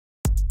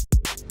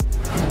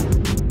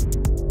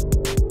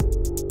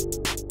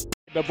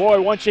The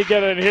boy, once you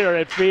get in here,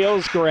 it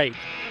feels great.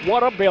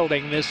 What a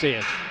building this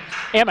is.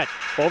 Emmett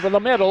over the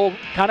middle,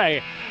 kind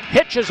of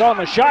hitches on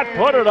the shot,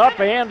 put it up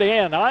and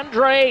in.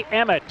 Andre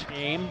Emmett.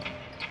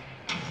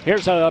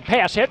 Here's a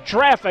pass, hit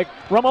traffic.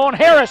 Ramon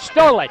Harris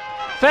stole it.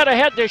 Fed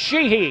ahead to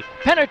Sheehy.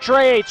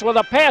 Penetrates with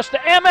a pass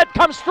to Emmett.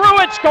 Comes through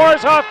and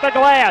scores off the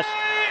glass.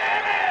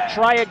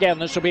 Try again.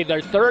 This will be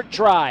their third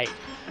try.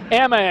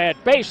 Emmett,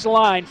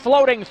 baseline,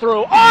 floating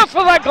through. Off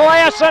of the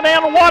glass and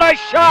in. What a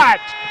shot!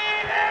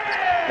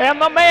 And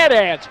the Mad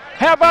Ants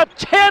have a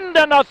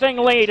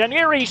 10-0 lead. And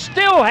Erie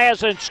still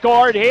hasn't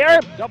scored here.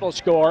 Double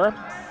score.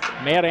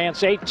 Mad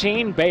Ants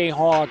 18,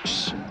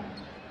 BayHawks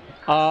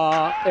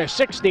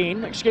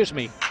 16, excuse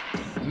me.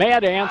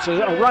 Mad Ants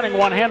a running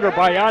one-hander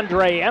by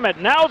Andre Emmett.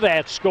 Now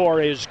that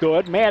score is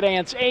good. Mad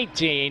Ants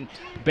 18,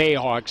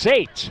 BayHawks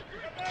 8.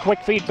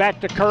 Quick feed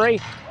back to Curry,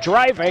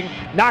 driving,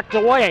 knocked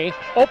away.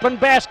 Open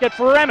basket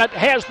for Emmett,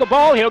 has the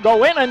ball, he'll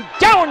go in and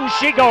down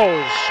she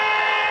goes.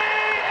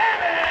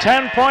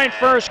 10-point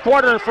first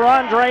quarter for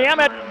Andre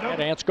Emmett.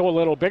 Mad Ants go a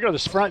little bigger.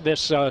 This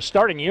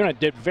starting unit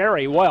did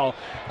very well.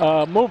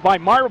 Moved by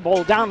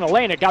Marble down the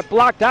lane. It got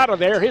blocked out of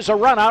there. Here's a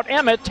run out.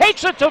 Emmett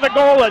takes it to the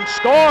goal and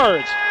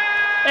scores.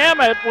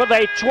 Emmett with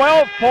a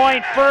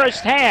 12-point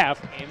first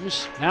half.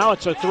 Now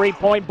it's a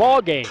 3-point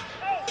ball game.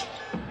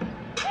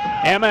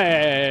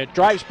 Emmett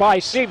drives by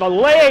Siva,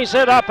 lays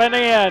it up and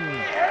in.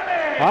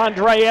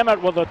 Andre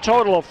Emmett with a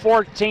total of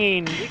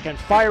 14. He can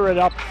fire it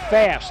up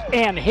fast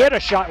and hit a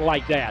shot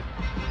like that.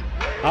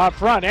 Up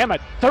front,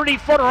 Emmett,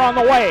 30-footer on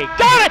the way.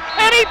 Got it,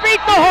 and he beat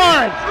the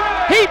horn.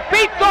 He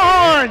beat the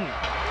horn.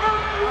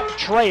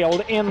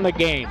 Trailed in the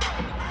game.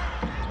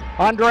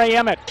 Andre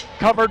Emmett,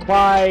 covered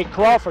by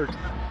Crawford,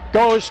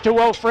 goes to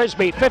Will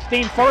Frisbee,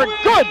 15-footer,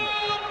 good.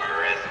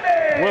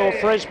 Will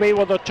Frisbee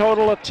with a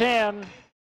total of 10.